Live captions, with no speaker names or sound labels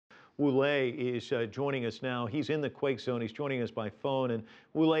Wu Lei is joining us now. He's in the quake zone. He's joining us by phone. And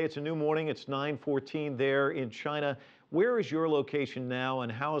Wu Lei, it's a new morning. It's 9:14 there in China. Where is your location now,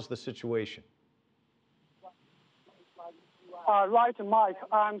 and how is the situation? Right, Mike.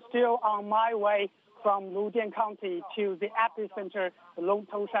 I'm still on my way from Ludian County to the epicenter, the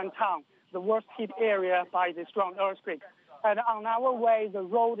Longtoushan town, the worst hit area by the strong earthquake. And on our way, the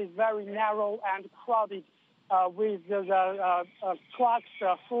road is very narrow and crowded with the trucks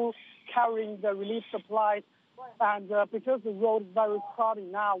full carrying the relief supplies. And because the road is very crowded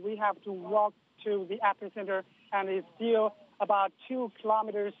now, we have to walk to the epicenter, and it's still about 2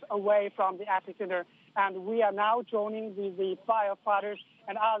 kilometers away from the epicenter. And we are now joining the firefighters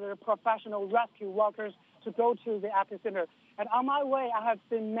and other professional rescue workers to go to the epicenter. And on my way, I have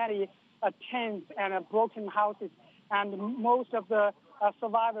seen many tents and broken houses, and most of the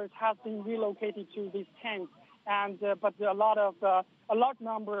survivors have been relocated to these tents. And but a large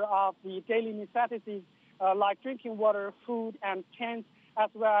number of the daily necessities like drinking water, food, and tents, as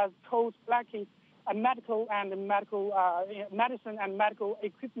well as coats, blankets, medicine and medical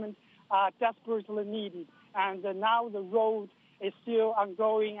equipment are desperately needed. And now the road is still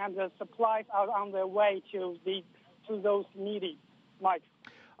ongoing, and the supplies are on their way to those needed. Mike.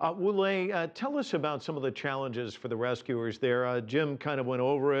 Wu Lei, tell us about some of the challenges for the rescuers there. Jim kind of went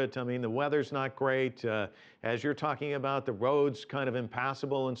over it. I mean, the weather's not great. As you're talking about, the road's kind of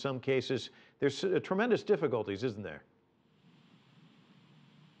impassable in some cases. There's tremendous difficulties, isn't there?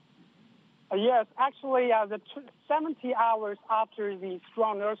 Yes, actually, the 70 hours after the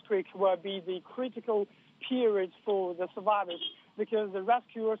strong earthquake will be the critical period for the survivors, because the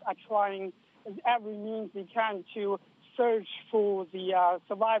rescuers are trying every means they can to search for the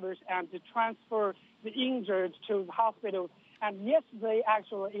survivors and to transfer the injured to the hospitals. And yesterday,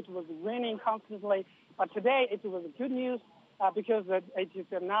 actually, it was raining constantly, but today it was good news because it is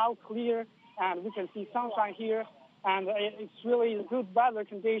now clear and we can see sunshine here. And it's really a good weather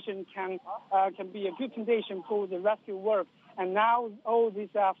condition can be a good condition for the rescue work. And now all these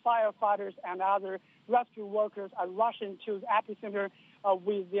firefighters and other rescue workers are rushing to the epicenter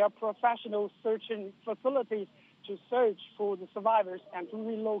with their professional searching facilities to search for the survivors and to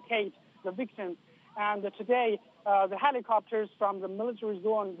relocate the victims. And today, the helicopters from the military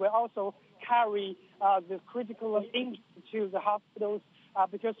zone will also carry the critical injured to the hospitals.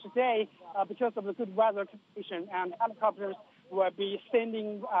 Because today, because of the good weather condition, and helicopters will be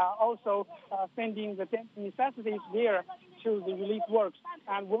sending the necessities there to the relief works.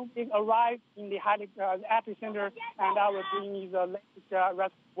 And when we arrive in the epicenter, and I will bring the latest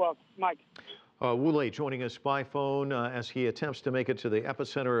rescue work. Mike. Wu Lei joining us by phone as he attempts to make it to the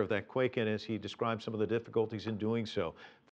epicenter of that quake, and as he describes some of the difficulties in doing so.